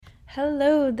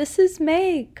Hello, this is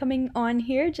May coming on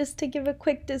here just to give a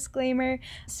quick disclaimer.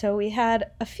 So, we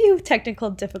had a few technical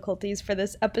difficulties for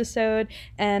this episode,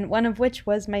 and one of which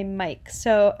was my mic.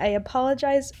 So, I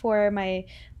apologize for my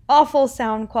awful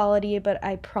sound quality, but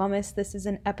I promise this is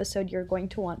an episode you're going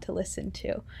to want to listen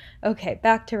to. Okay,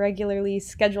 back to regularly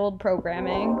scheduled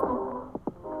programming.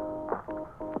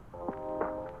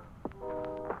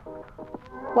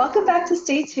 Welcome back to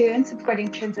Stay Tuned, supporting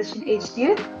transition aged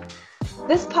youth.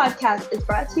 This podcast is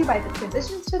brought to you by the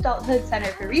Transitions to Adulthood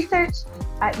Center for Research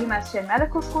at UMass Chan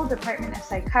Medical School Department of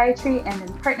Psychiatry and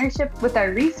in partnership with our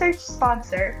research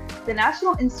sponsor, the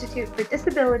National Institute for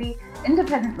Disability,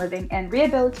 Independent Living, and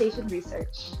Rehabilitation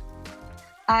Research.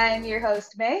 I'm your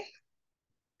host, May.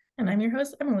 And I'm your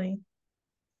host, Emily.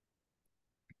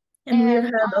 And we have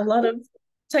had a lot of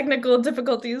technical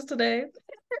difficulties today.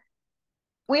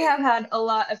 We have had a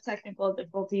lot of technical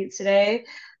difficulties today,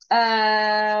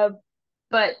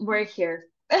 but we're here.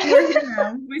 We're here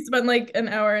now. We spent like an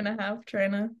hour and a half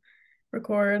trying to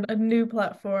record a new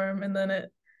platform, and then it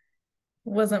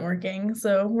wasn't working.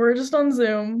 So we're just on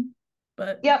Zoom,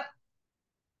 but Yep,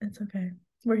 it's okay.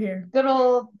 We're here. good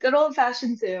old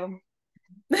fashioned Zoom.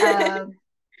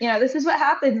 This is what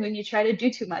happens when you try to do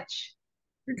too much.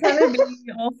 We're trying to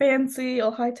be all fancy,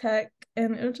 all high tech,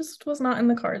 and it just was not in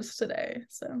the cards today.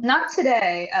 So Not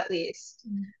today, at least.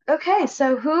 Okay,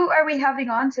 so who are we having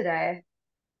on today?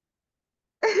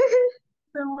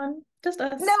 no one, just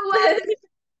us. No one.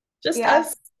 Just Yeah.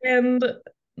 us and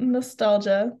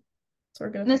nostalgia. So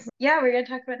we're gonna we're gonna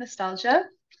talk about nostalgia.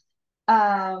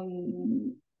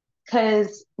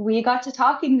 Because we got to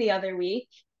talking the other week,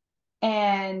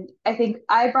 and I think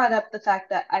I brought up the fact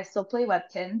that I still play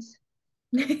Webkins,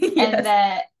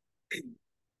 and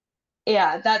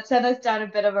yes. that sent us down a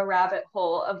bit of a rabbit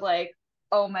hole of like,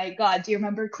 oh my God, do you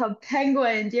remember Club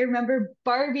Penguin? Do you remember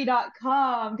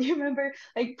Barbie.com? Do you remember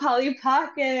like Polly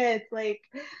Pockets? Like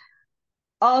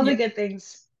all the good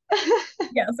things.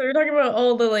 Yeah, so we're talking about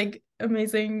all the like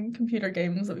amazing computer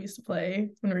games that we used to play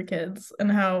when we were kids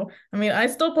and how, I mean, I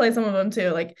still play some of them too.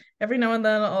 Like every now and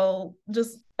then I'll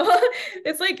just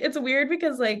it's weird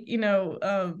because like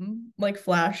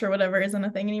Flash or whatever isn't a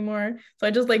thing anymore. So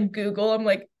I just like Google, I'm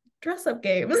like dress up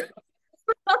games.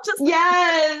 I'll just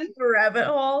Yes. a rabbit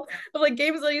hole of like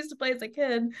games I used to play as a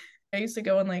kid. I used to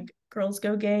go on like Girls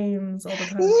Go Games all the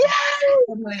time. Yes.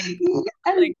 And,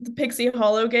 Yes. like the Pixie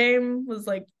Hollow game was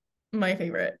like my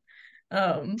favorite.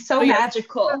 So But yes,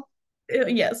 magical.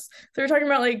 yes. So we're talking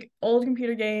about like old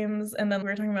computer games, and then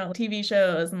we're talking about TV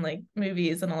shows and like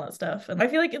movies and all that stuff. And I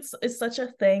feel like it's such a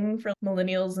thing for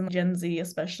millennials and Gen Z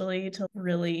especially to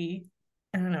really,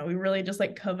 I don't know, we really just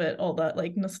like covet all that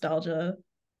like nostalgia,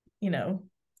 you know,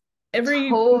 every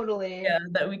Totally.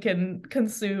 that we can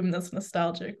consume that's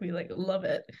nostalgic. We like love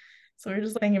it. So we're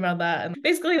just thinking about that. And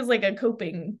basically it's like a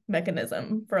coping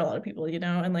mechanism for a lot of people,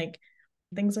 and like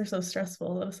things are so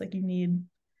stressful. It's like you need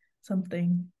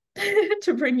something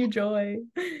to bring you joy.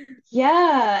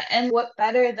 Yeah. And what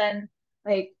better than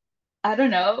like, I don't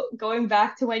know, going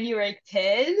back to when you were a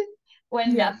kid,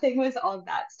 when Yeah. nothing was all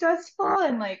that stressful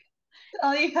and like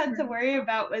all you had to worry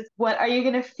about was what are you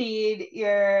gonna feed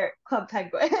your club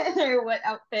penguin or what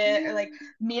outfit or like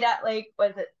meet at like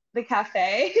was it the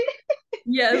cafe?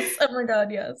 Yes. Oh my God,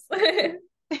 yes.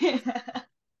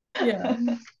 Yeah.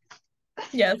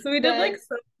 Yeah. So we did like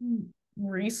But some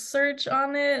research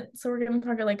on it. So we're gonna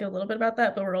talk like a little bit about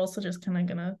that, but we're also just kind of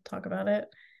gonna talk about it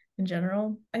in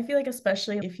general. I feel like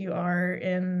especially if you are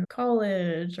in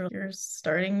college or you're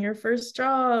starting your first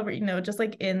job or just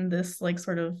like in this like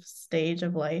sort of stage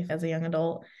of life as a young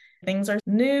adult, things are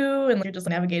new and you're just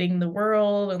navigating the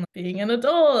world and being an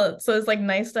adult. So it's like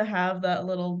nice to have that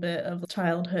little bit of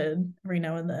childhood every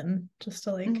now and then just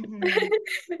to like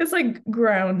it's like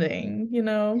grounding,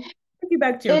 take you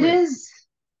back to your it roots. is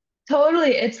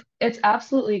totally it's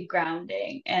absolutely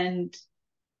grounding. And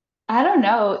I don't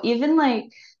know, even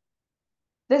like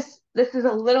this is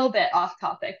a little bit off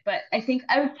topic, but I think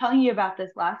I was telling you about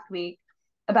this last week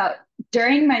about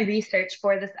during my research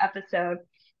for this episode,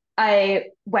 I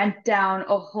went down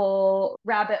a whole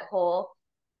rabbit hole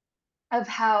of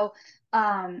how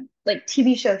like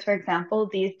TV shows, for example,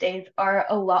 these days are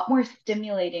a lot more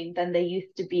stimulating than they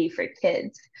used to be for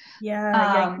kids. Yeah,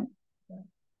 yeah. Um,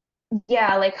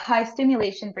 yeah, like high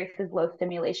stimulation versus low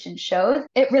stimulation shows.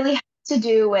 It really has to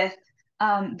do with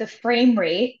the frame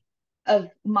rate of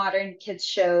modern kids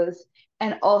shows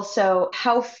and also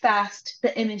how fast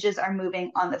the images are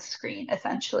moving on the screen,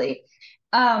 essentially.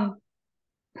 Um,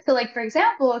 so, like, for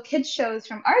example, kids shows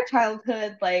from our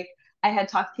childhood, like I had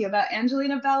talked to you about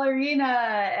Angelina Ballerina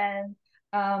and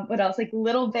what else, like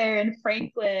Little Bear and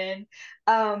Franklin.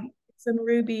 and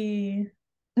Ruby,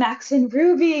 Max and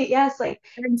Ruby, yes, like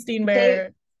Bernstein they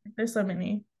Bear. There's so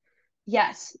many.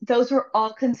 yes, those were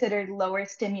all considered lower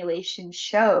stimulation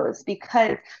shows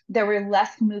because there were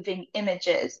less moving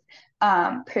images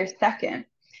per second.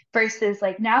 Versus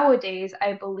like nowadays,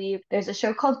 I believe there's a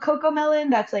show called Cocomelon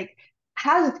that's like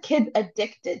has kids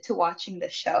addicted to watching the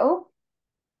show.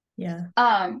 Yeah.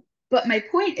 Um, but my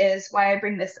point is why I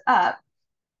bring this up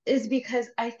is because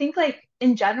I think like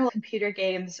in general, computer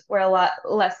games were a lot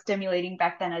less stimulating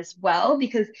back then as well,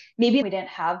 because maybe we didn't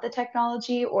have the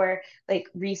technology or like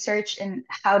research in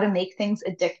how to make things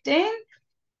addicting.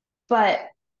 But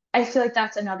I feel like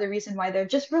that's another reason why they're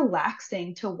just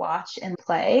relaxing to watch and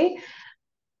play.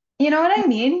 You know what I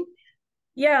mean?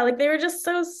 Yeah, like they were just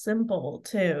so simple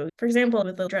too. For example,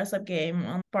 with the dress up game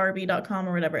on Barbie.com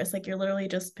or whatever, it's like you're literally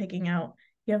just picking out,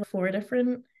 you have four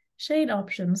different shade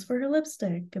options for her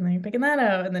lipstick, and then you're picking that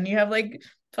out, and then you have like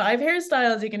five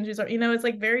hairstyles you can choose. It's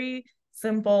like very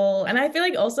simple. And I feel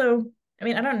like also, I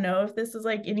mean, I don't know if this is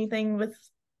like anything with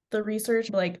the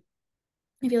research, but like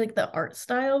I feel like the art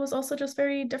style was also just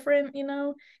very different,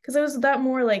 because it was that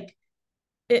more like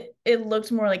it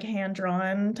looked more like hand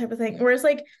drawn type of thing. Whereas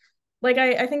like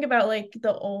I think about like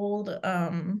the old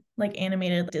like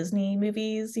animated Disney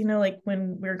movies, like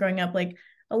when we were growing up, like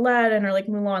Aladdin or like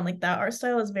Mulan, like that art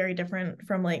style is very different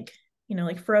from like,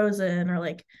 like Frozen or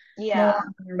like Moana Yeah.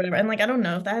 or whatever. And like I don't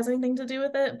know if that has anything to do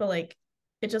with it, but like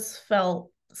it just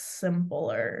felt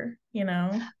simpler.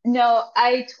 No,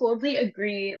 I totally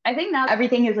agree. I think now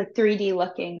everything is like 3D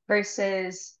looking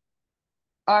versus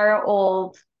our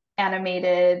old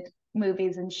animated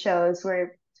movies and shows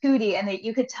were 2D and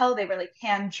you could tell they were like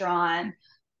hand drawn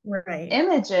Right.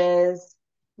 images.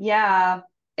 Yeah,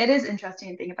 it is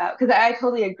interesting to think about because I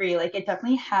totally agree. Like it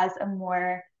definitely has a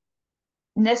more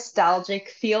nostalgic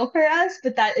feel for us,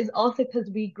 but that is also because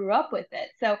we grew up with it.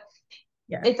 So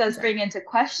Yeah, it does exactly. bring into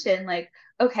question like,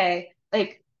 okay,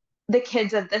 like the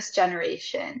kids of this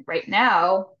generation right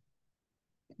now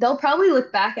they'll probably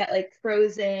look back at like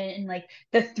Frozen and like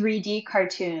the 3D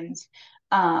cartoons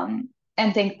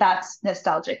and think that's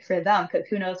nostalgic for them because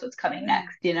who knows what's coming Yeah,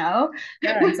 next, you know?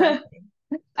 yeah, exactly.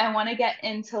 I want to get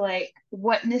into like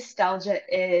what nostalgia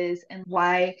is and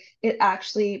why it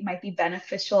actually might be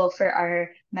beneficial for our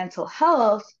mental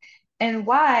health and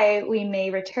why we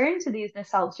may return to these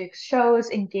nostalgic shows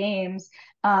and games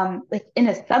like in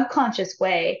a subconscious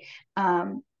way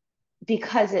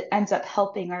because it ends up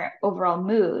helping our overall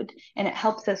mood and it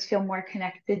helps us feel more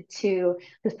connected to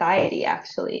society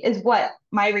actually is what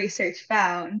my research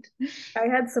found. I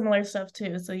had similar stuff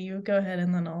too, so you go ahead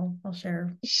and then I'll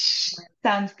share.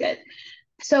 Sounds good.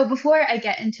 So before I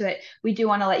get into it, we do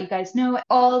want to let you guys know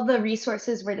all the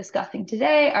resources we're discussing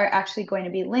today are actually going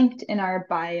to be linked in our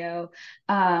bio.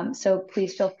 So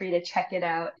please feel free to check it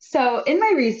out. So in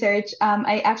my research,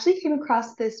 I actually came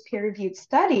across this peer-reviewed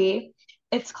study.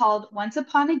 It's called Once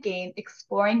Upon a Game,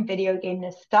 Exploring Video Game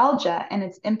Nostalgia and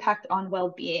Its Impact on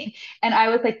Well-Being. And I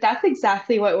was like, that's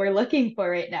exactly what we're looking for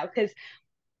right now. Because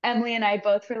Emily and I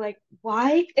both were like,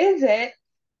 why is it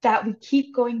that we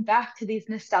keep going back to these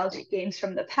nostalgic games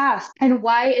from the past? And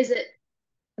why is it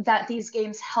that these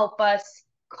games help us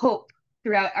cope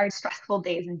throughout our stressful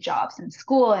days and jobs and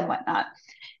school and whatnot?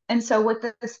 And so, what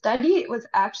the study was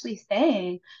actually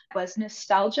saying was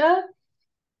nostalgia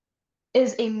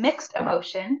is a mixed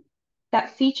emotion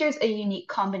that features a unique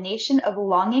combination of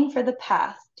longing for the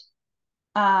past.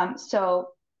 So,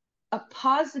 a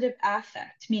positive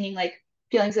affect, meaning like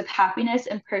feelings of happiness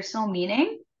and personal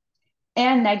meaning,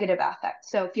 and negative affect,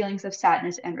 so feelings of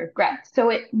sadness and regret. So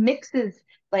it mixes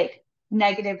like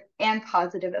negative and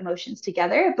positive emotions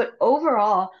together, but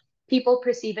overall, people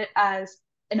perceive it as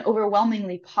an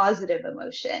overwhelmingly positive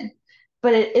emotion.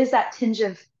 But it is that tinge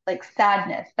of like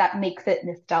sadness that makes it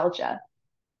nostalgia.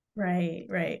 Right,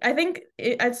 right. I think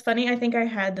it's funny. I think I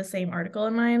had the same article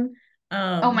in mind.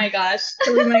 Oh my Um, gosh.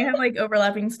 so we might have like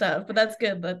overlapping stuff, but that's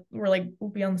good that we'll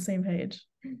be on the same page.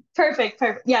 Perfect,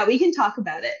 perfect. Yeah, we can talk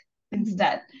about it Mhm.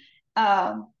 instead.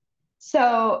 Um,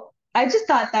 so I just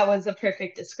thought that was a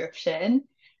perfect description.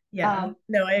 Yeah, Um,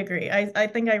 no, I agree. I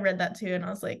think I read that too, and I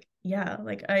was like, yeah,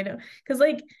 like I know, because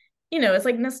like it's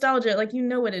like nostalgia, like you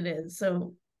know what it is.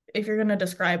 So if you're gonna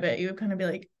describe it, you would kind of be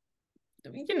like,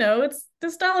 it's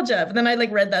nostalgia. But then I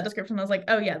like read that description, I was like,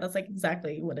 oh yeah, that's like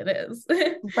exactly what it is.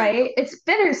 right? It's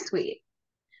bittersweet.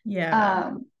 Yeah.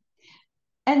 Um,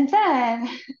 And then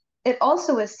it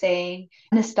also was saying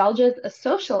nostalgia is a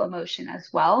social emotion as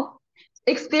well.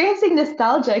 Experiencing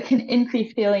nostalgia can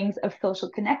increase feelings of social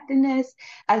connectedness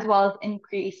as well as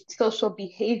increase social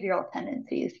behavioral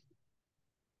tendencies.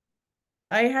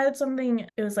 I had something,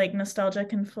 it was like nostalgia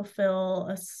can fulfill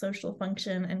a social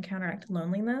function and counteract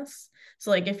loneliness.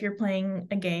 So like if you're playing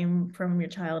a game from your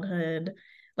childhood,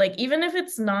 like even if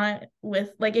it's not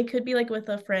with like it could be like with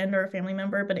a friend or a family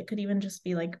member, but it could even just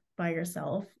be like by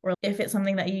yourself. Or if it's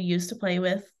something that you used to play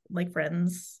with like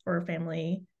friends or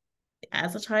family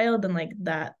as a child, then like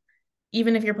that,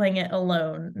 even if you're playing it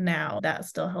alone now, that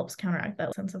still helps counteract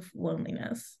that sense of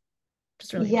loneliness.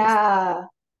 Just really interesting. Yeah,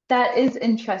 that is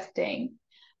interesting.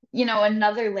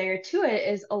 Another layer to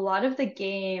it is a lot of the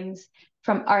games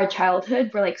from our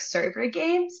childhood were like server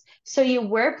games. So you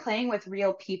were playing with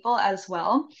real people as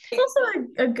well. It's also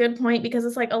a good point because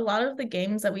it's like a lot of the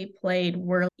games that we played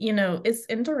were, it's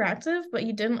interactive, but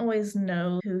you didn't always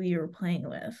know who you were playing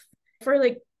with. For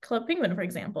like Club Penguin, for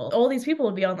example, all these people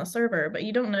would be on the server, but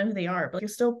you don't know who they are, but you're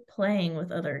still playing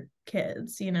with other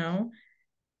kids. So like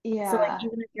Yeah.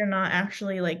 even if you're not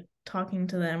actually like talking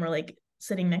to them or like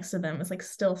sitting next to them, it's like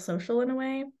still social in a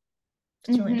way.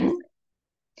 It's really hmm interesting.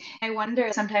 I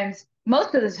wonder sometimes,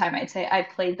 most of the time, I'd say I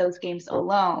played those games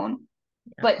alone,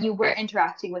 Yeah. but you were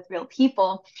interacting with real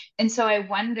people. And so I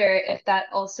wonder if that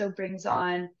also brings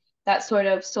on that sort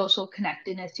of social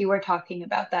connectedness you were talking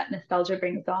about, that nostalgia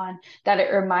brings on, that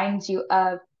it reminds you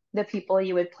of the people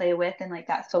you would play with and like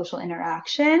that social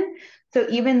interaction. So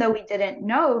even though we didn't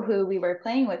know who we were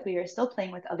playing with, we were still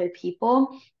playing with other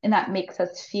people, and that makes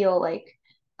us feel like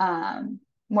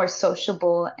more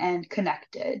sociable and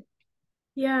connected.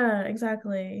 Yeah,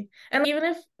 exactly. And even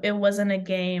if it wasn't a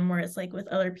game where it's like with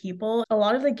other people, a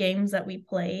lot of the games that we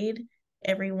played,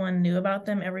 everyone knew about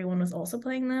them, everyone was also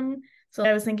playing them. So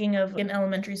I was thinking of in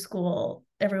elementary school,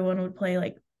 everyone would play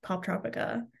like Pop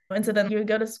Tropica. And so then you would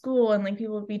go to school and like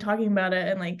people would be talking about it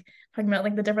and like talking about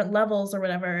like the different levels or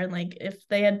whatever. And like if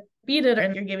they had beat it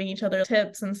and you're giving each other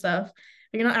tips and stuff,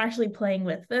 you're not actually playing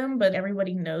with them, but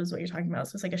everybody knows what you're talking about.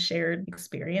 So it's like a shared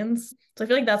experience. So I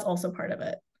feel like that's also part of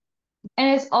it.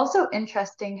 And it's also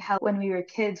interesting how when we were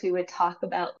kids, we would talk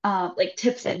about like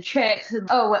tips and tricks and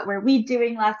oh, what were we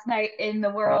doing last night in the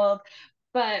world?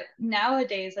 But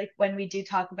nowadays, like when we do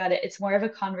talk about it, it's more of a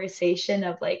conversation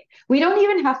of like, we don't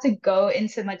even have to go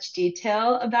into much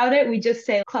detail about it. We just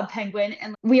say Club Penguin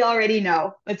and we already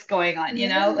know what's going on, you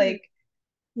know? Yeah. Like,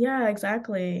 Yeah,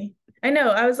 exactly. I know.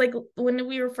 I was like when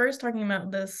we were first talking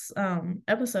about this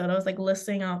episode, I was like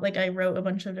listing off like I wrote a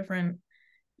bunch of different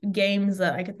games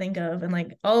that I could think of and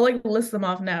like I'll like list them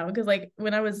off now because like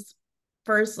when I was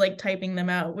first like typing them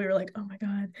out, we were like, "Oh my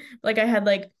God." Like I had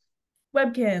like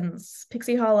Webkins,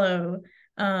 Pixie Hollow,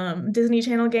 Disney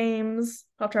Channel games,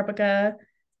 Pop Tropica,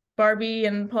 Barbie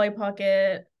and Polly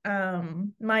Pocket,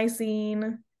 My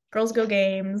Scene, Girls Go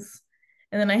Games.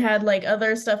 And then I had like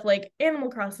other stuff like Animal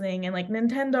Crossing and like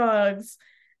Nintendogs,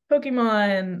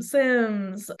 Pokemon,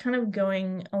 Sims, kind of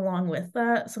going along with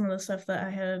that. Some of the stuff that I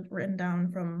had written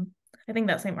down from, I think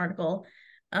that same article.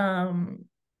 Um,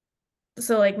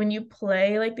 so like when you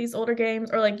play like these older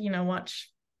games or like, watch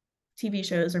TV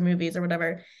shows or movies or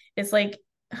whatever, it's like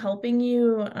helping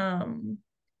you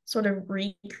sort of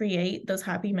recreate those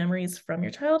happy memories from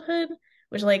your childhood,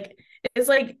 which like it's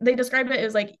like they describe it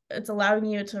as like it's allowing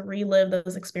you to relive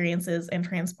those experiences and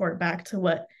transport back to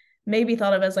what may be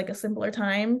thought of as like a simpler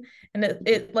time. And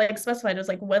it like specified as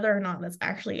like whether or not that's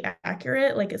actually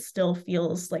accurate, like it still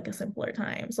feels like a simpler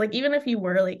time. So like even if you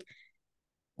were like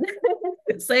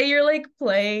say you're like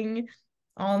playing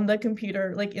on the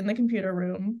computer, like in the computer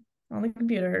room on the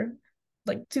computer,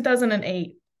 like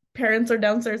 2008, parents are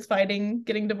downstairs fighting,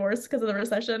 getting divorced because of the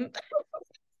recession,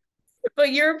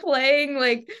 but you're playing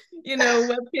like,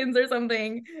 Webkins or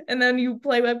something, and then you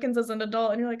play Webkins as an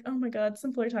adult and you're like, oh my God,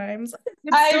 simpler times.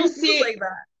 It still I've feels seen like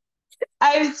that.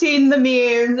 I've seen the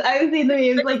memes. I've seen the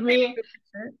memes Like like the me.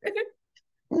 same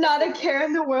Not a care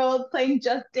in the world playing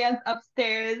Just Dance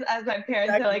upstairs as my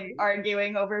parents are like exactly.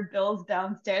 arguing over bills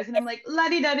downstairs. And I'm like, la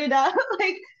di da di da.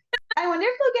 Like, I wonder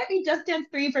if they'll get me Just Dance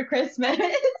 3 for Christmas.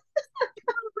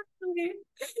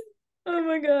 Oh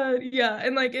my God. Yeah.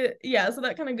 And like so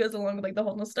that kind of goes along with like the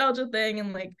whole nostalgia thing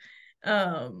and like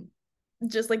um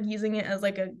just like using it as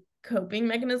like a coping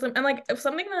mechanism. And like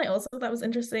something that I also thought was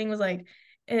interesting was like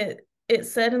it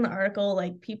said in the article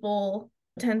like people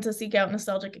tend to seek out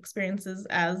nostalgic experiences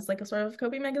as like a sort of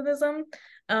coping mechanism.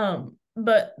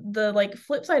 But the like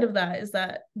flip side of that is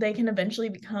that they can eventually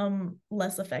become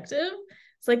less effective.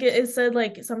 So like it said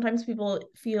like sometimes people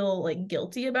feel like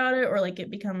guilty about it or like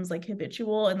it becomes like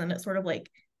habitual and then it sort of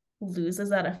like loses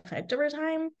that effect over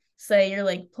time. Say you're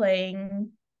like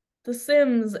playing The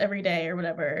Sims every day or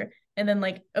whatever. And then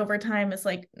like over time it's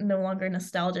like no longer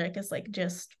nostalgic. It's like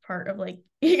just part of like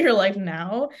your life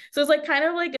now. So it's like kind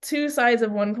of like two sides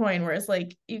of one coin where it's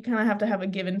like you kind of have to have a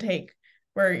give and take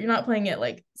where you're not playing it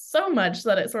like so much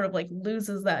that it sort of like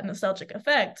loses that nostalgic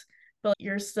effect, but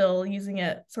you're still using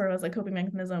it sort of as a coping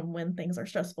mechanism when things are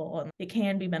stressful, and it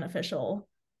can be beneficial,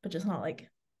 but just not like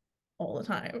all the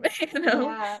time, you know?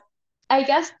 Yeah. I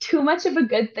guess too much of a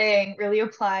good thing really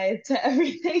applies to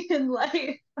everything in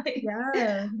life. Like,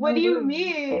 Yeah, what no, do you literally.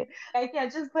 mean? I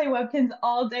can't just play Webkins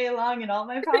all day long and all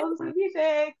my problems will be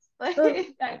fixed. Like, Ugh.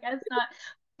 I guess not.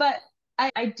 But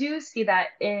I do see that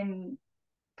in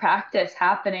practice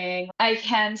happening. I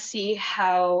can see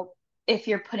how if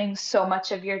you're putting so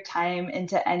much of your time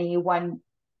into any one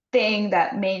thing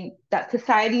that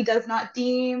society does not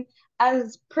deem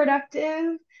as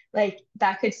productive, like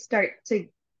that could start to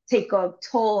take a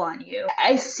toll on you.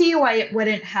 I see why it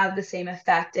wouldn't have the same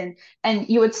effect, and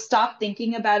you would stop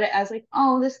thinking about it as like,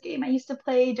 oh, this game I used to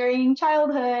play during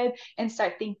childhood, and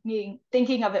start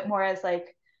thinking of it more as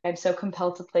like I'm so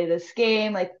compelled to play this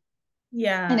game. Like,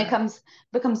 and it Yeah. comes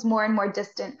becomes more and more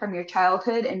distant from your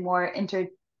childhood and more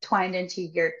intertwined into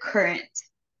your current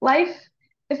life,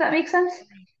 if that makes sense.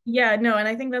 Yeah, no, and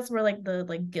I think that's where like the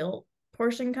like guilt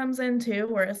portion comes in too,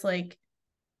 where it's like,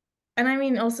 and I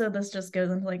mean also this just goes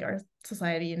into like our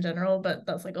society in general, but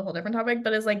that's like a whole different topic.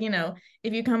 But it's like,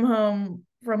 if you come home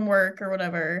from work or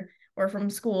whatever, or from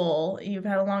school, you've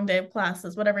had a long day of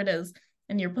classes, whatever it is,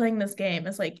 and you're playing this game,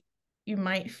 it's like you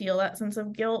might feel that sense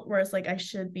of guilt where it's like I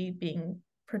should be being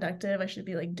productive, I should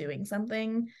be like doing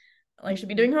something, I should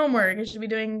be Mhm. doing homework, I should be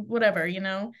doing whatever.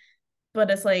 But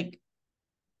it's like,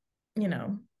 you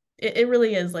know, it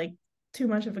really is like too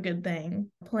much of a good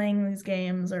thing. Playing these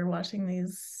games or watching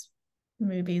these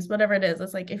movies, whatever it is,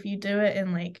 it's like if you do it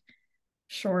in like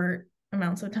short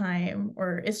amounts of time,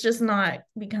 or it's just not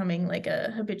becoming like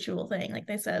a habitual thing, like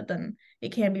they said, then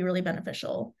it can be really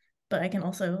beneficial. But I can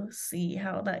also see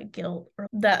how that guilt or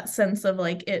that sense of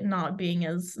like it not being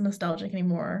as nostalgic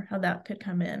anymore, how that could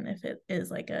come in if it is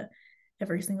like a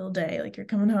every single day, like you're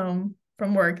coming home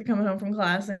from work, you're coming home from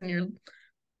class, and you're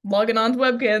logging on to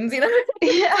Webkins.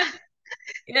 Yeah,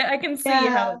 Yeah, I can see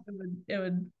how yeah, it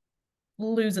would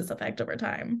lose its effect over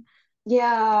time.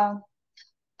 yeah.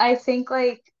 I think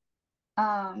like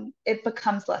it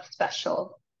becomes less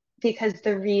special because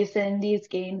the reason these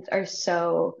games are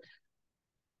so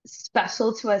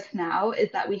special to us now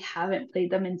is that we haven't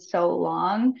played them in so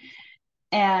long.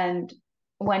 And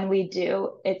when we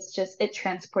do, it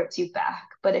transports you back.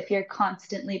 But if you're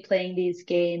constantly playing these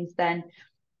games, then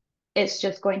it's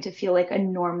just going to feel like a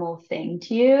normal thing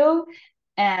to you.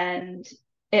 And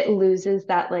it loses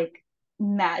that like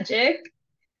magic.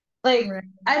 Like, Right.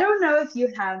 I don't know if you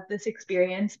have this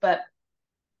experience, but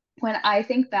when I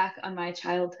think back on my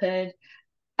childhood,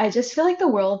 I just feel like the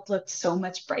world looked so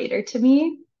much brighter to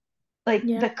me. Like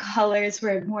Yeah. the colors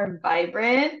were more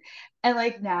vibrant. And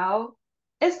like now,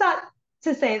 it's not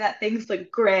to say that things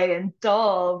look gray and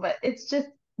dull, but it's just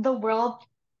the world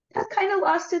has kind of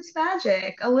lost its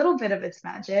magic, a little bit of its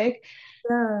magic.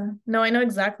 Yeah. No, I know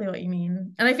exactly what you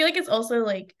mean. And I feel like it's also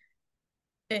like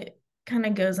it kind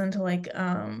of goes into like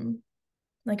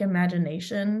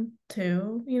imagination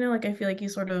too. Like I feel like you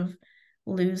sort of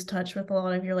lose touch with a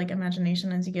lot of your like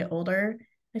imagination as you get older.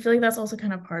 I feel like that's also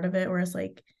kind of part of it where it's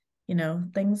like,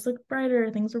 things look brighter,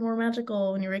 things were more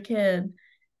magical when you were a kid.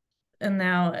 And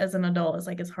now as an adult, it's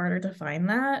like it's harder to find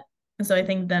that. And so I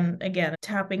think then again,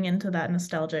 tapping into that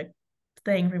nostalgic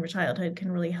thing from your childhood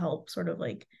can really help sort of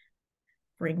like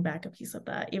bring back a piece of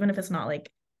that, even if it's not like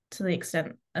to the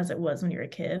extent as it was when you were a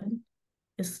kid.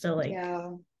 It's still like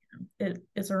Yeah.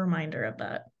 it's a reminder of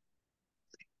that.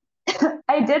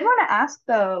 I did want to ask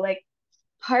though, like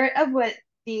part of what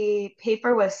the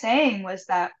paper was saying was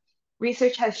that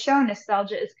research has shown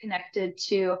nostalgia is connected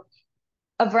to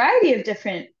a variety of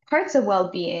different parts of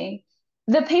well-being.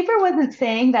 The paper wasn't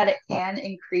saying that it can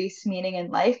increase meaning in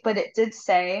life, but it did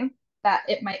say that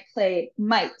it might play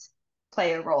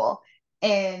a role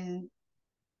in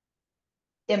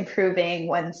improving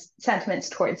one's sentiments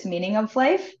towards meaning of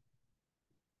life.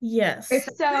 Yes.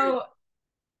 So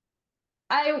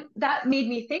I that made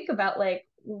me think about like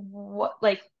what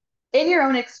like in your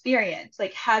own experience,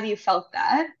 like have you felt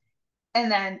that? And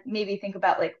then maybe think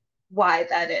about like why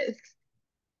that is.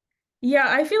 Yeah,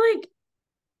 I feel like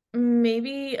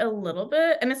maybe a little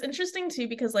bit. And it's interesting too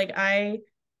because like I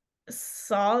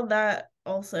saw that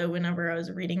also whenever I was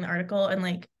reading the article, and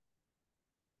like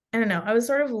I don't know, I was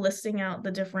sort of listing out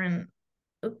the different,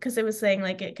 because it was saying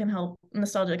like it can help,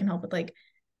 nostalgia can help with like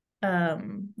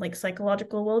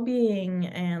psychological well-being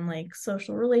and like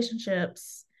social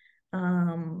relationships,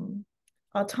 um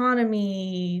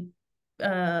autonomy,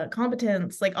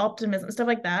 competence, like optimism, stuff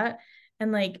like that.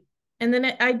 And like, and then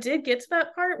I did get to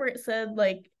that part where it said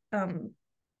like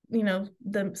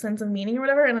the sense of meaning or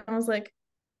whatever. And I was like,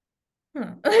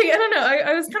 huh. Like, I don't know.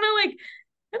 I was kind of like,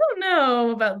 I don't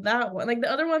know about that one. Like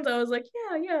the other ones, I was like,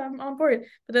 yeah, I'm on board.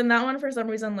 But then that one, for some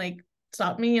reason, like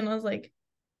stopped me, and I was like,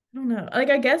 I don't know. Like,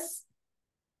 I guess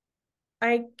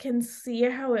I can see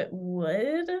how it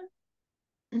would.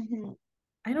 Mhm.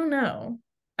 I don't know.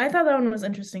 I thought that one was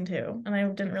interesting too, and I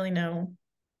didn't really know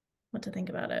what to think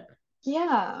about it.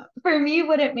 Yeah. For me,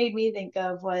 what it made me think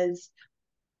of was,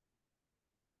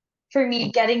 for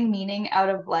me, getting meaning out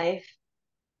of life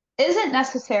isn't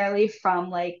necessarily from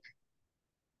like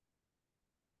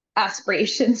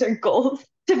aspirations or goals,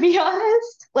 to be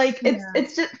honest. Like Yeah.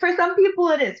 it's just, for some people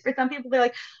it is. For some people they're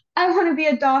like, I want to be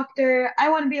a doctor, I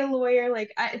want to be a lawyer,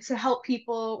 like it's to help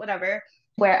people, whatever.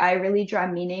 Where I really draw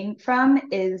meaning from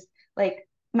is like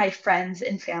my friends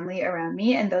and family around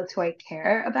me and those who I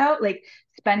care about, like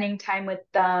spending time with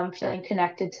them, feeling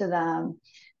connected to them.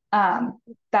 Um,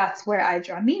 that's where I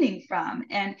draw meaning from.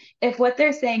 And if what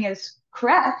they're saying is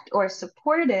correct or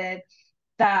supported,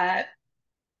 that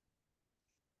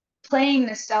playing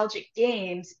nostalgic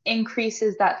games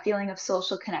increases that feeling of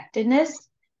social connectedness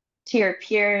to your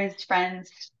peers,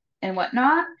 friends, and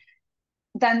whatnot,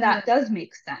 then Yeah. that does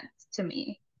make sense to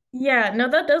me. Yeah, no,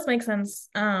 that does make sense.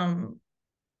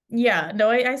 Yeah, no,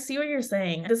 I see what you're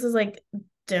saying. This is like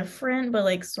different, but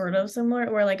like sort of similar,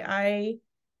 where like I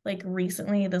like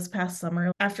recently this past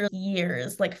summer, after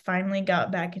years, like finally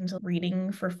got back into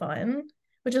reading for fun,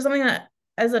 which is something that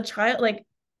as a child, like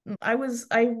I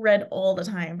read all the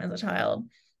time as a child.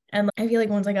 And I feel like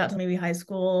once I got to maybe high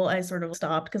school, I sort of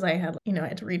stopped because I had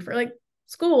to read for like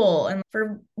school and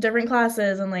for different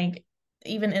classes and like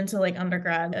even into like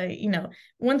undergrad.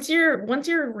 Once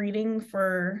you're reading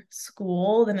for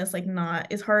school, then it's like not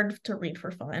it's hard to read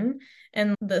for fun.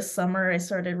 And this summer I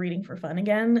started reading for fun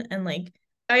again, and like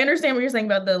I understand what you're saying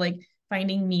about the like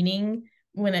finding meaning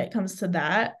when it comes to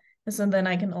that. And so then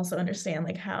I can also understand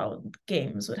like how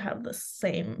games would have the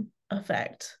same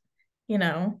effect, you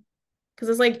know? Because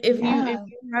it's like if Yeah.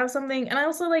 you have something, and I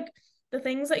also like the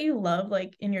things that you love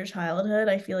like in your childhood,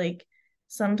 I feel like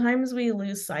sometimes we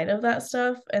lose sight of that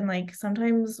stuff. And like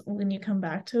sometimes when you come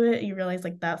back to it, you realize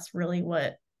like that's really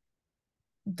what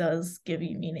does give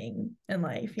you meaning in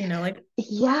life, like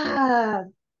Yeah.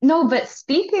 No, but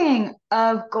speaking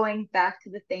of going back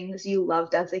to the things you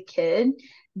loved as a kid,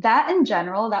 that in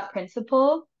general, that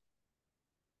principle,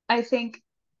 I think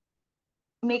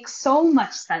makes so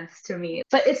much sense to me,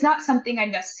 but it's not something I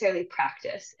necessarily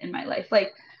practice in my life.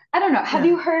 Like, I don't know. Have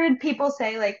yeah. you heard people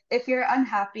say, like, if you're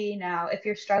unhappy now, if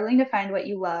you're struggling to find what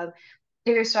you love,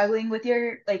 if you're struggling with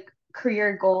your like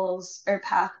career goals or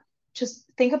path, just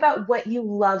think about what you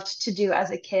loved to do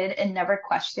as a kid and never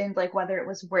questioned like whether it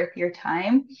was worth your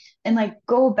time and like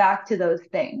go back to those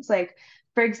things. Like,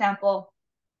 for example,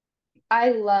 I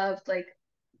loved like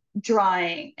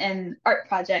drawing and art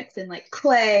projects and like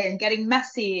clay and getting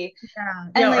messy Yeah,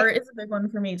 and like, art is a big one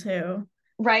for me too.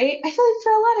 right, I feel like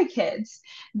for a lot of kids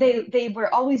they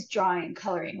were always drawing,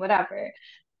 coloring, whatever.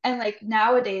 And like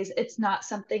nowadays it's not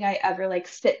something I ever like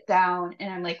sit down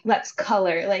and I'm like, let's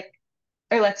color, like,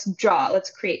 or let's draw, let's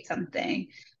create something,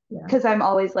 Yeah. because I'm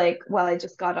always like, well, I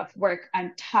just got off work,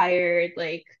 I'm tired,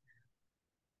 like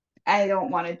I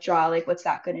don't want to draw, like what's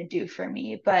that going to do for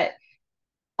me? But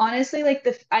honestly, like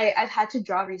I've had to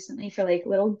draw recently for like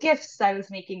little gifts I was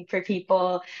making for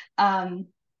people, um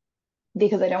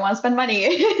because I don't want to spend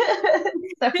money.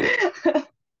 So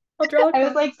I'll draw a I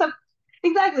was comic. like, some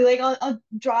exactly, like I'll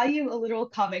draw you a literal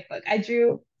comic book. I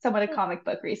drew someone a comic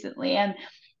book recently, and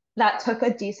that took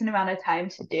a decent amount of time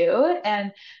to do.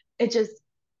 And it just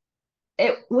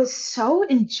it was so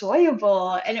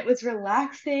enjoyable and it was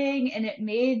relaxing and it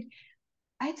made,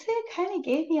 I'd say it kind of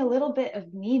gave me a little bit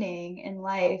of meaning in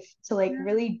life to like Yeah.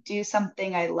 really do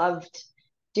something I loved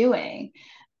doing.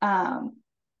 Um,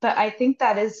 but I think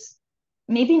that is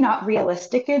maybe not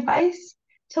realistic advice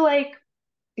to like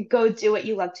go do what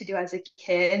you love to do as a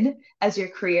kid as your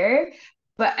career.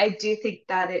 But I do think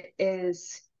that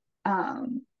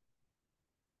um,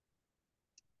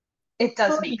 it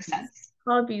does make Hobbies. sense.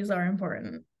 Hobbies are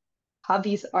important.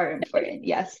 Hobbies are important.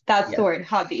 Yes, that's the Yeah. word,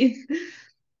 hobbies.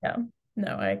 Yeah.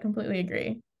 No, I completely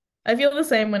agree. I feel the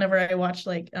same whenever I watch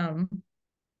like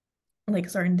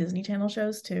certain Disney Channel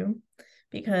shows too,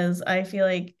 because I feel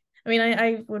like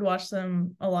I would watch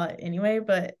them a lot anyway,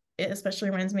 but it especially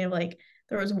reminds me of like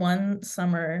there was one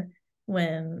summer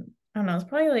when I don't know, it's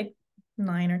probably like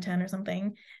 9 or 10 or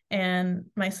something, and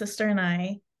my sister and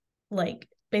I like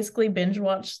basically binge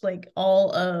watched like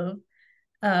all of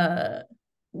uh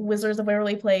Wizards of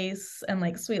Waverly Place and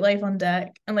like Sweet Life on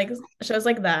Deck and like shows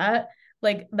like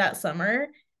that summer.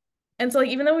 And so like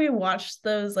even though we watched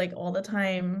those like all the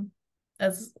time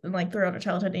as like throughout our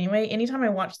childhood anyway, anytime I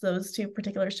watch those two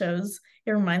particular shows,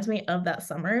 it reminds me of that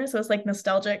summer. So it's like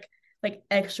nostalgic, like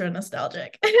extra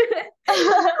nostalgic.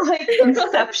 Like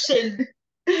Inception.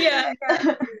 Yeah,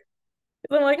 yeah.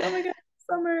 I'm like, oh my God,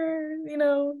 summer, you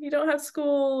don't have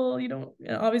school,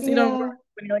 obviously you don't work Yeah.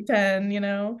 when you're like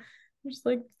 10, just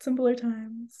like simpler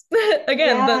times.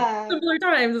 Again, the Yeah. simpler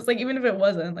times, it's like even if it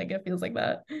wasn't, like it feels like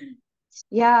that.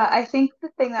 Yeah, I think the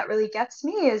thing that really gets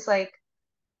me is like,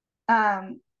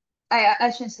 um,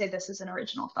 I shouldn't say this is an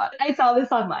original thought. I saw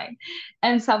this online,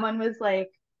 and someone was like,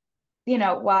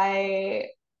 why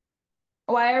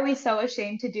are we so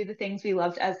ashamed to do the things we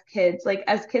loved as kids? Like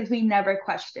as kids, we never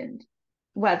questioned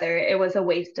whether it was a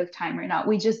waste of time or not.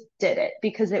 We just did it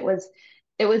because it was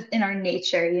in our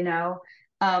nature, you know.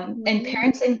 And Mm.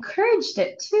 parents encouraged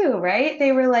it too, right?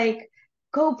 They were like,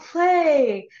 go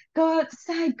play, go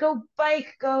outside, go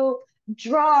bike, go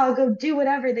draw, go do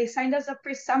whatever. They signed us up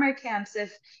for summer camps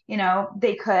if,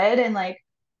 they could. And like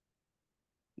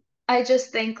I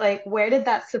just think like where did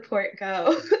that support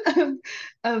go of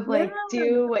Yeah, like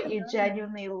do what you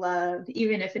genuinely love,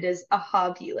 even if it is a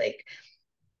hobby. Like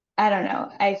I don't know.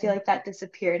 I feel like that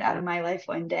disappeared out of my life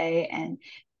one day, and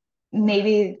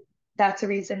maybe that's a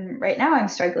reason right now I'm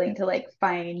struggling to like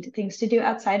find things to do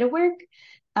outside of work.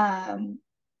 Um,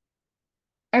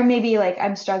 or maybe like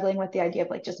I'm struggling with the idea of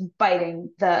like just biting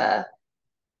the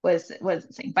was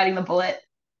it saying biting the bullet.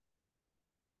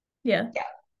 yeah, Yeah,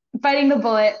 biting the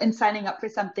bullet and signing up for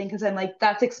something because I'm like,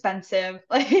 that's expensive.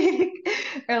 Like,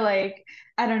 or like,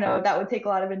 I don't know, that would take a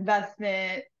lot of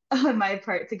investment on my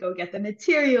part to go get the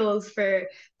materials for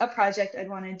a project I'd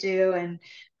want to do. And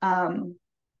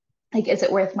like, is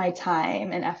it worth my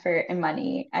time and effort and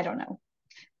money? I don't know.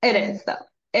 It mm, is though.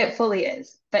 It fully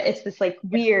is. But it's this like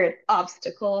weird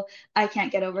obstacle I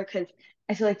can't get over because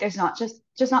I feel like there's not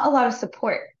not a lot of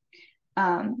support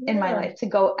in my yeah. life to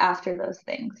go after those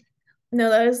things. No,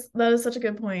 that is such a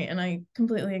good point, and I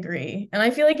completely agree. And I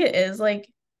feel like it is like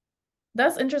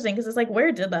that's interesting because it's like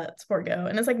where did that sport go?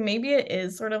 And it's like maybe it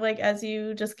is sort of like as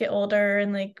you just get older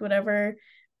and like whatever,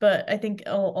 but I think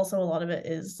also a lot of it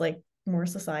is like more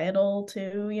societal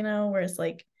too, where it's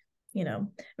like, I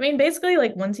mean, basically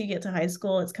like once you get to high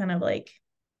school, it's kind of like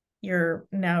you're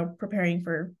now preparing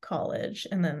for college,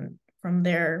 and then from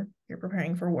there you're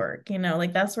preparing for work,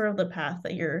 like that's sort of the path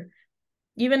that you're,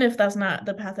 even if that's not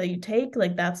the path that you take,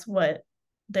 like that's what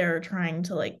they're trying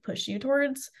to like push you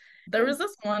towards. There was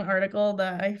this one article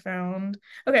that I found.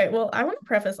 Okay, well, I want to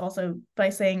preface also by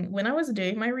saying when I was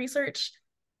doing my research,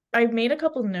 I made a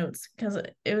couple notes because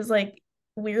it was like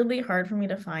weirdly hard for me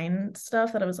to find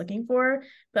stuff that I was looking for.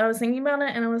 But I was thinking about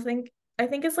it and I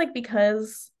think it's like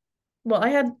because, well, I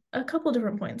had a couple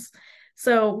different points.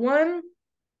 So one,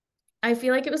 I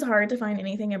feel like it was hard to find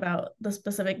anything about the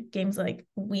specific games like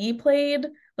we played,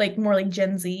 like more like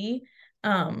Gen Z,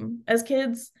 as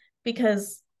kids,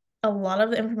 because a lot of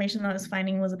the information that I was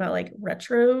finding was about like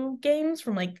retro games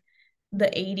from like the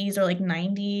 80s or like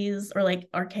 90s or like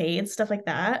arcades, stuff like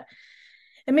that.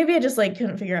 And maybe I just like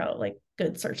couldn't figure out like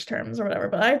good search terms or whatever,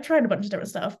 but I tried a bunch of different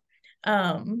stuff.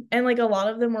 And like a lot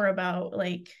of them were about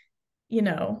like, I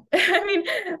mean,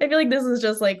 I feel like this is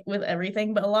just like with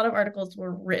everything, but a lot of articles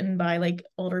were written by like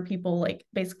older people, like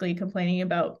basically complaining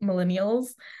about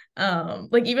millennials.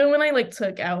 Like even when I like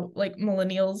took out like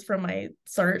millennials from my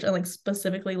search and like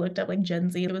specifically looked up like Gen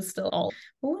Z, it was still all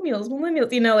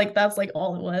millennials, like that's like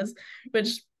all it was,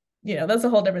 which, that's a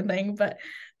whole different thing. But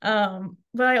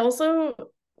I also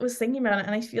was thinking about it,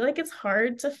 and I feel like it's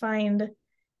hard to find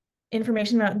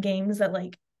information about games that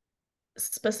like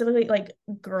specifically like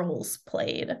girls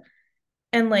played.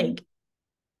 And like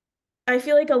I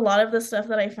feel like a lot of the stuff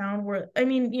that I found were, I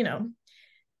mean,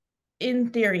 in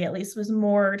theory at least, was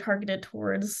more targeted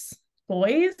towards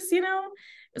boys.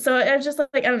 So it was just like,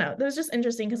 I don't know. It was just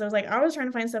interesting because I was trying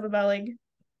to find stuff about like,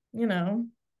 you know,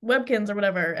 webkins or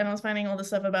whatever. And I was finding all this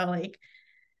stuff about like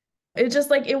it just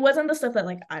like it wasn't the stuff that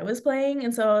like I was playing.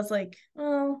 And so I was like,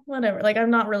 well, whatever. Like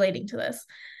I'm not relating to this.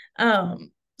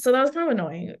 So that was kind of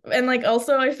annoying. And like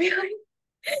also I feel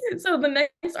like so the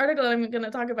next article that I'm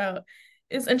gonna talk about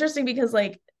is interesting because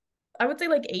like I would say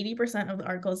like 80% of the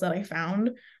articles that I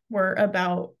found were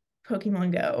about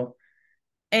Pokemon Go.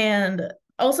 And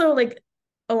also like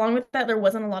along with that, there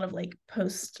wasn't a lot of like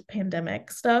post-pandemic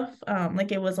stuff.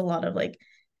 Like it was a lot of like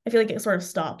I feel like it sort of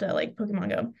stopped at like Pokemon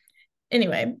Go.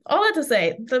 Anyway, all that to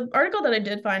say, the article that I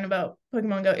did find about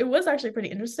Pokemon Go, it was actually pretty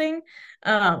interesting.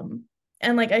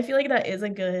 And like I feel like that is a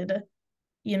good,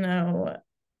 you know,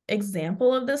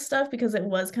 example of this stuff because it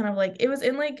was kind of like it was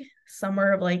in like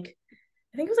summer of like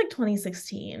I think it was like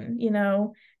 2016,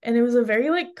 And it was a very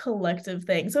like collective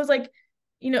thing. So it was like,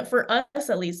 for us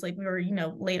at least, like we were,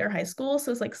 later high school,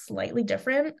 so it's like slightly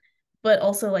different, but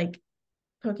also like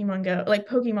Pokemon Go, like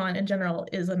Pokemon in general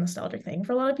is a nostalgic thing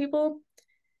for a lot of people.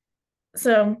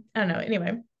 So I don't know.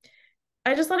 Anyway,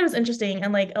 I just thought it was interesting.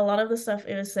 And like a lot of the stuff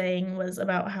it was saying was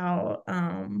about how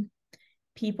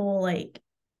people like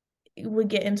would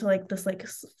get into like this like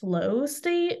flow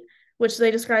state, which they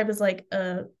describe as like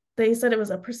they said it was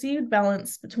a perceived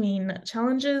balance between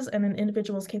challenges and an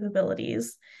individual's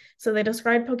capabilities. So they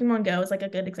described Pokemon Go as like a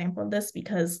good example of this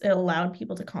because it allowed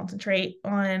people to concentrate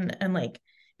on and like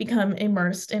become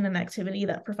immersed in an activity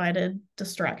that provided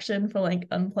distraction for like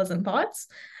unpleasant thoughts,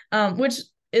 which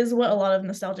is what a lot of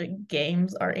nostalgic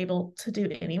games are able to do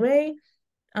anyway.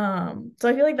 So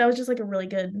I feel like that was just like a really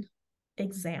good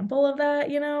example of that. I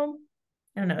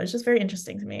don't know, it's just very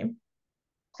interesting to me.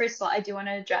 First of all, I do want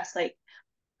to address like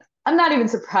I'm not even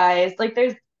surprised. Like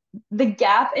there's the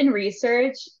gap in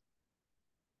research,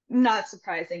 not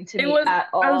surprising to It me was at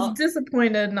I was all.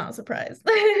 disappointed, not surprised.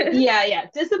 Yeah, yeah.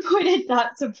 Disappointed,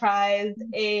 not surprised.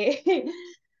 A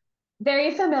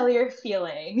very familiar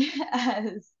feeling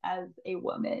as a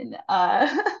woman.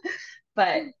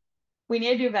 But we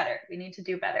need to do better. We need to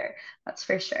do better. That's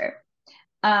for sure.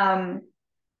 Um,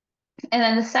 and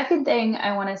then the second thing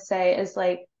I want to say is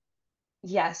like,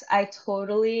 yes, I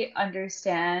totally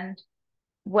understand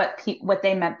what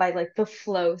they meant by like the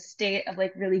flow state of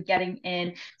like really getting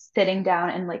in, sitting down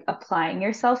and like applying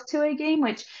yourself to a game,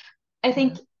 which I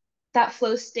think that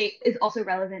flow state is also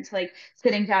relevant to like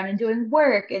sitting down and doing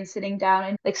work and sitting down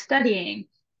and like studying.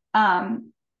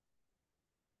 Um,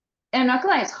 and I'm not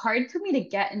gonna lie, it's hard for me to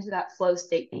get into that flow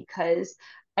state because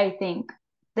I think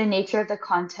the nature of the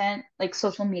content, like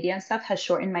social media and stuff, has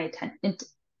shortened my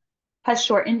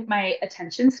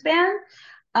attention span.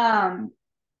 Um,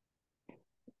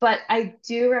 but I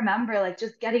do remember like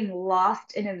just getting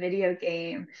lost in a video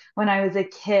game when I was a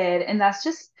kid, and that's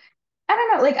just I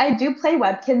don't know, like I do play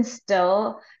Webkins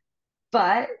still,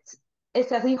 but it's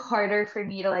definitely harder for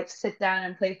me to like sit down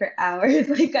and play for hours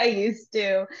like I used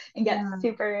to and get Yeah.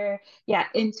 super, yeah,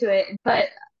 into it. But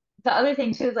the other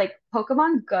thing too is like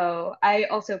Pokemon Go. I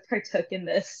also partook in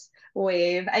this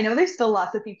wave. I know there's still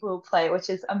lots of people who play, which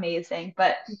is amazing,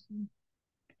 but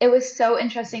it was so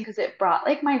interesting because it brought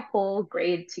like my whole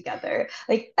grade together.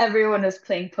 Like everyone was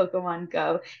playing Pokemon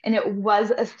Go, and it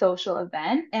was a social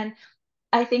event. And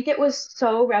I think it was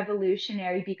so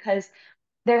revolutionary because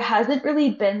there hasn't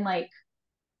really been like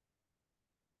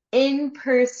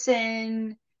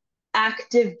in-person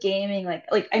active gaming like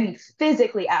I mean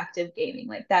physically active gaming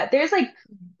like that. There's like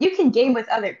you can game with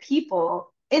other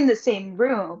people in the same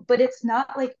room, but it's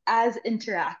not like as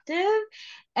interactive.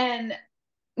 And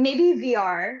maybe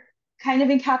VR kind of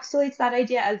encapsulates that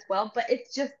idea as well, but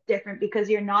it's just different because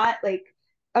you're not like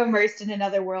immersed in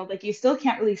another world. Like you still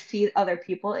can't really see other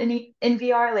people in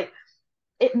VR. Like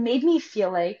it made me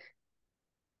feel like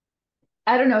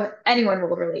I don't know if anyone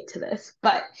will relate to this,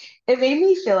 but it made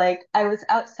me feel like I was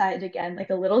outside again,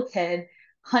 like a little kid,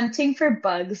 hunting for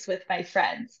bugs with my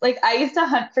friends. Like I used to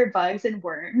hunt for bugs and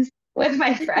worms with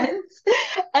my friends.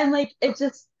 And like it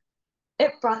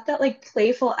brought that like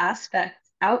playful aspect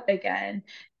out again.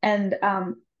 And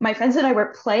my friends and I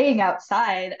were playing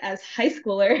outside as high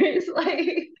schoolers.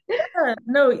 Like Yeah,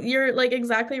 no, you're like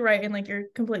exactly right. And like you're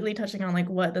completely touching on like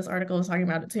what this article was talking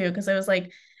about it too. Because it was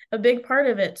like a big part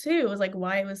of it too was like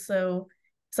why it was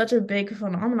such a big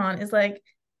phenomenon is like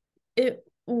it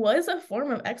was a form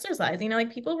of exercise.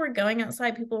 Like people were going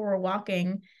outside, people were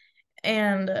walking,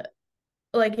 and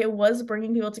like it was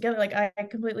bringing people together. Like I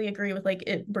completely agree with like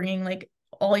it bringing like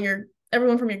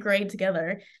everyone from your grade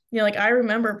together. Like I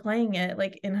remember playing it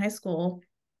like in high school,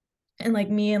 and like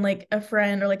me and like a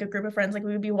friend or like a group of friends, like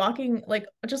we would be walking like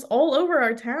just all over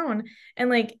our town, and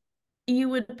like you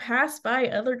would pass by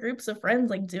other groups of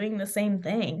friends like doing the same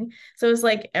thing. So it's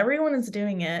like everyone is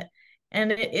doing it,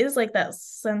 and it is like that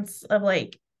sense of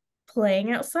like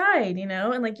playing outside,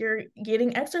 and like you're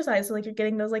getting exercise, so like you're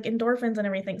getting those like endorphins and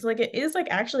everything. So like it is like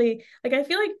actually like I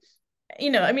feel like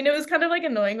I mean, it was kind of like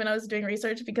annoying when I was doing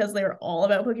research because they were all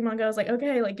about Pokemon Go. I was like,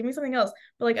 okay, like give me something else.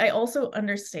 But like I also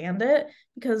understand it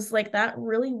because like that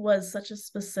really was such a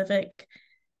specific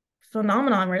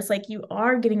phenomenon where it's like you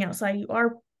are getting outside, you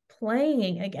are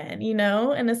playing again,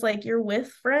 and it's like you're with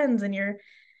friends and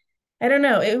I don't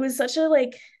know, it was such a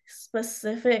like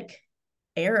specific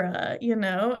era,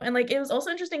 and like it was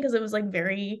also interesting because it was like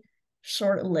very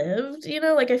short-lived,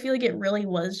 like I feel like it really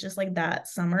was just like that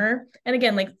summer. And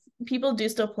again, like people do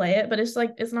still play it, but it's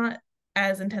like it's not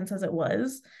as intense as it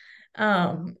was.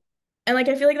 Um and like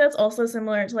I feel like that's also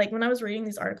similar to like when I was reading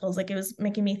these articles, like it was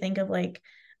making me think of like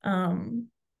um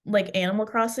like Animal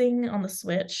Crossing on the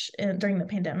Switch during the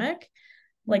pandemic.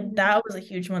 Like Mhm. that was a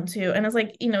huge one too. And it's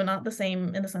like, not the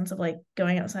same in the sense of like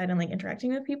going outside and like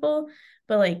interacting with people,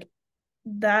 but like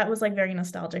that was like very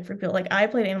nostalgic for people. Like I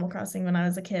played Animal Crossing when I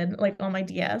was a kid, like on my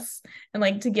DS, and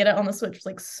like to get it on the Switch was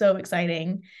like so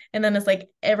exciting. And then it's like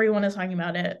everyone is talking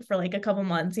about it for like a couple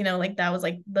months, like that was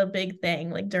like the big thing,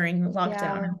 like during lockdown.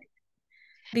 Yeah, And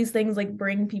these things like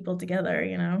bring people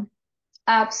together.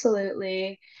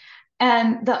 absolutely.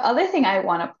 And the other thing I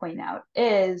want to point out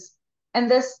is, and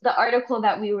the article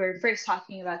that we were first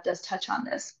talking about does touch on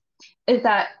this, is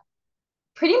that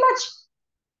pretty much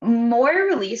more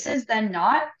releases than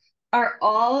not are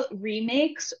all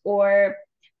remakes or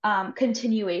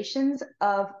continuations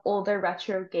of older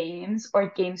retro games or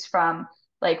games from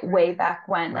like way back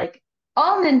when. Like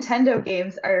all Nintendo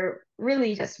games are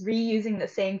really just reusing the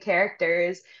same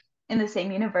characters in the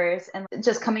same universe and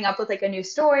just coming up with like a new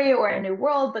story or a new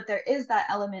world. But there is that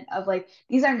element of like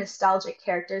these are nostalgic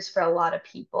characters for a lot of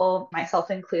people,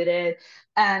 myself included.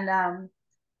 And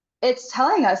it's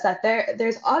telling us that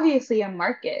there's obviously a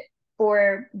market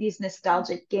for these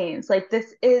nostalgic games. Like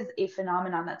this is a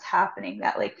phenomenon that's happening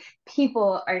that like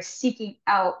people are seeking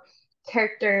out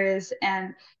characters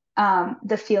and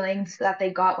the feelings that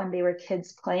they got when they were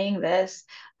kids playing this.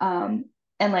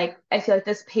 And like I feel like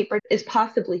this paper is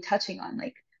possibly touching on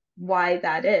like why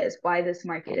that is, why this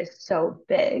market is so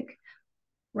big.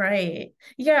 Right.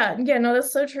 Yeah, yeah, no,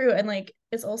 that's so true. And like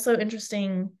it's also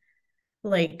interesting,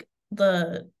 like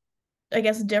the I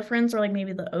guess difference or like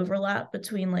maybe the overlap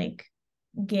between like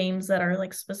games that are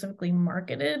like specifically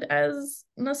marketed as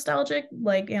nostalgic,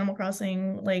 like Animal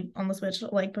Crossing, like on the Switch,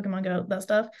 like Pokemon Go, that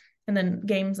stuff, and then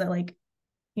games that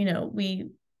we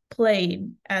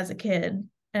played as a kid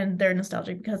and they're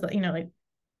nostalgic because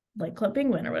like Club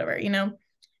Penguin or whatever.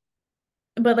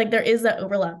 But like there is that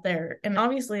overlap there, and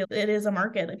obviously it is a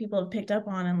market that people have picked up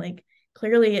on, and like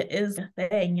clearly it is a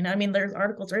thing. I mean, there's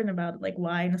articles written about like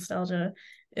why nostalgia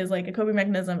is like a coping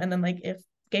mechanism, and then like if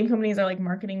game companies are like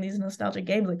marketing these nostalgic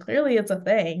games, like clearly it's a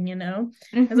thing. And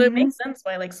so it Hmm. makes sense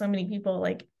why like so many people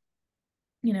like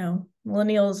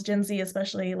millennials, Gen Z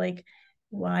especially, like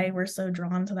why we're so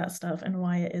drawn to that stuff and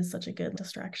why it is such a good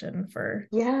distraction for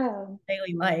Yeah.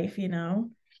 daily life.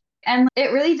 And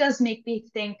it really does make me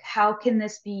think, how can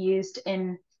this be used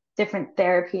in different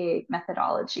therapy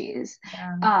methodologies?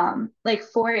 Yeah. Like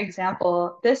for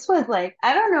example, this was like,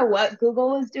 I don't know what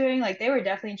Google was doing. Like they were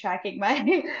definitely tracking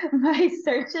my my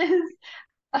searches.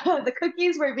 The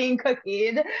cookies were being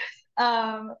cookied.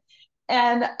 Um,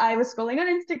 and I was scrolling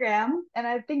on Instagram and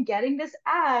I've been getting this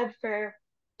ad for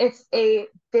it's a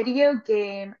video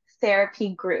game therapy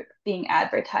group being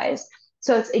advertised.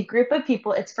 So it's a group of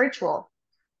people, it's virtual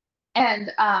and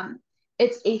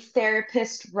it's a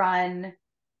therapist run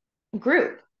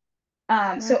group. So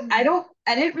Right.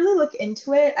 I didn't really look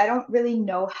into it. I don't really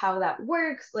know how that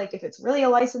works. Like if it's really a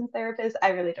licensed therapist, I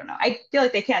really don't know. I feel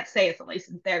like they can't say it's a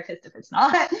licensed therapist if it's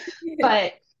not,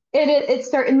 but it's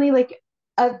certainly like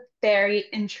a very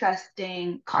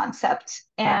interesting concept.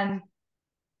 And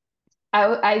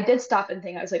I did stop and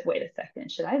think, I was like, wait a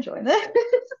second, should I join this?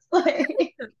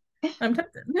 Like, I'm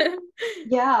tempted.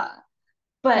 yeah.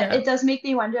 But Yeah. it does make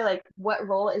me wonder, like, what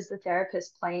role is the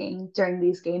therapist playing during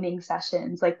these gaming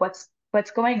sessions? Like, what's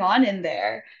going on in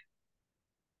there?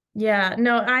 Yeah.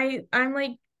 No, I'm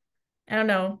like, I don't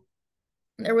know.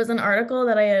 There was an article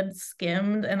that I had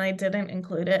skimmed and I didn't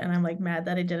include it, and I'm like mad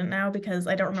that I didn't now because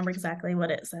I don't remember exactly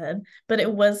what it said. But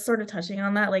it was sort of touching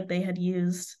on that. Like they had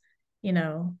used, you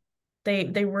know,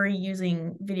 they were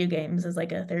using video games as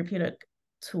like a therapeutic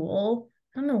tool.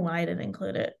 I don't know why I didn't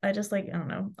include it. I just like, I don't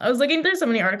know. I was looking through so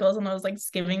many articles and I was like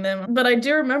skimming them. But I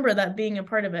do remember that being a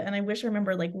part of it. And I wish I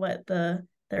remember like what the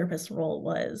therapist role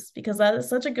was because that is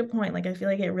such a good point. Like I feel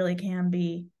like it really can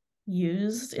be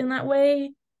used in that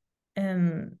way,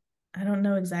 and I don't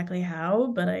know exactly how,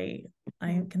 but I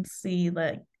Mhm. can see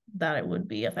that it would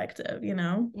be effective.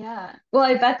 Yeah. Well,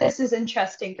 I bet this is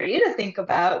interesting for you to think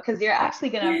about because you're actually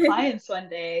going to have clients one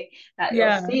day that you'll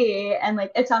Yeah. see. And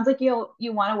like it sounds like you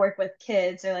want to work with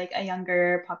kids or like a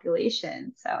younger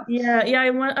population. So Yeah, yeah, I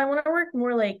want to work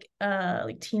more like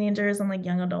teenagers and like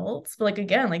young adults. But like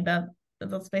again, like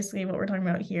that's basically what we're talking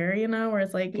about here, where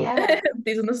it's like yeah.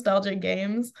 these nostalgic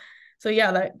games. So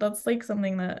yeah, that's like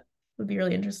something that would be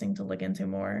really interesting to look into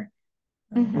more.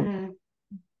 Um, Hmm.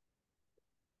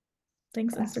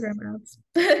 Thanks, Yes. Instagram ads.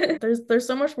 There's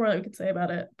so much more that we could say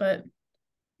about it, but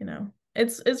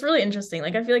it's really interesting.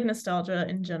 Like I feel like nostalgia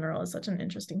in general is such an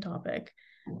interesting topic.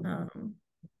 Um,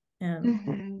 and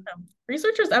Hmm.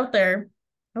 researchers out there,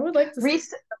 I would like to see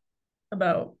Reese,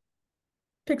 about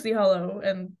Pixie Hollow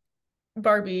and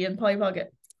Barbie and Polly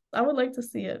Pocket. I would like to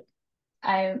see it.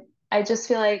 I I just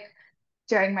feel like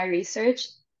during my research,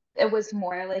 it was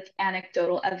more like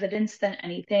anecdotal evidence than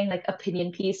anything, like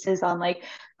opinion pieces on like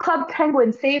Club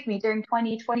Penguin saved me during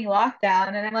 2020 lockdown.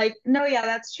 And I'm like, no, yeah,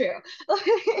 that's true.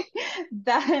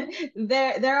 That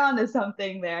they're onto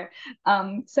something there.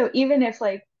 So even if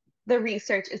like the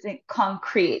research isn't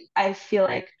concrete, I feel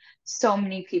like so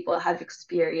many people have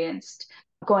experienced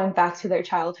going back to their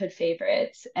childhood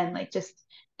favorites and like just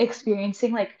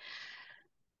experiencing like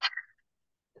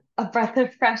a breath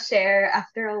of fresh air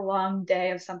after a long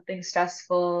day of something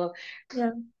stressful.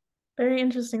 Yeah, very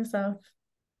interesting stuff.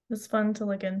 It's fun to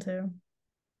look into.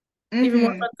 Even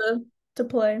more Hmm. fun to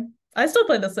play. I still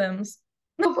play The Sims.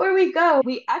 Before we go,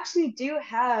 we actually do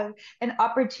have an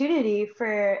opportunity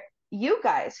for you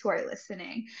guys who are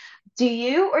listening. Do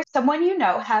you or someone you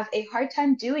know have a hard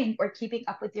time doing or keeping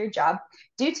up with your job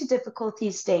due to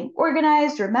difficulties staying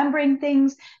organized, remembering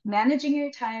things, managing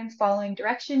your time, following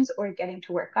directions, or getting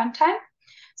to work on time?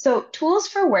 So, Tools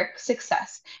for Work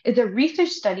Success is a research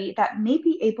study that may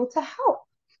be able to help.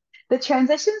 The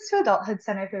Transitions to Adulthood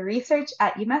Center for Research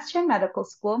at UMass Chan Medical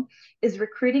School is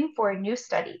recruiting for a new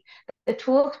study, the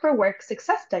Tools for Work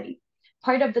Success Study,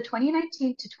 part of the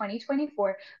 2019 to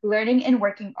 2024 Learning and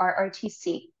Working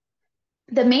RRTC.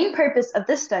 The main purpose of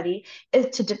this study is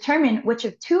to determine which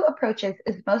of two approaches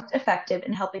is most effective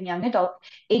in helping young adults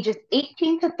ages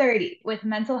 18 to 30 with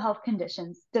mental health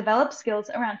conditions develop skills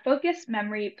around focus,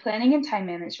 memory, planning and time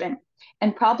management,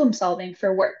 and problem solving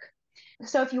for work.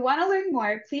 So if you want to learn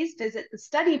more, please visit the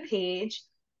study page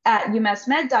at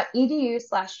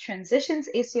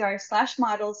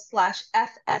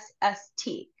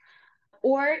umassmed.edu/transitionsacr/models/FSST.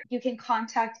 Or you can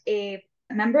contact a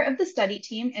member of the study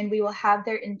team and we will have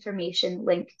their information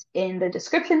linked in the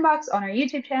description box on our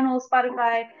YouTube channel,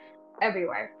 Spotify,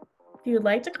 everywhere. If you would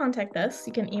like to contact us,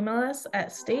 you can email us at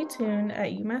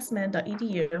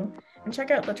staytuned@umassmed.edu and check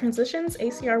out the Transitions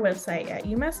ACR website at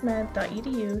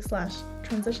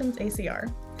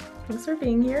umassmed.edu/transitionsacr. Thanks for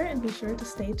being here and be sure to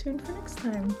stay tuned for next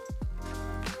time.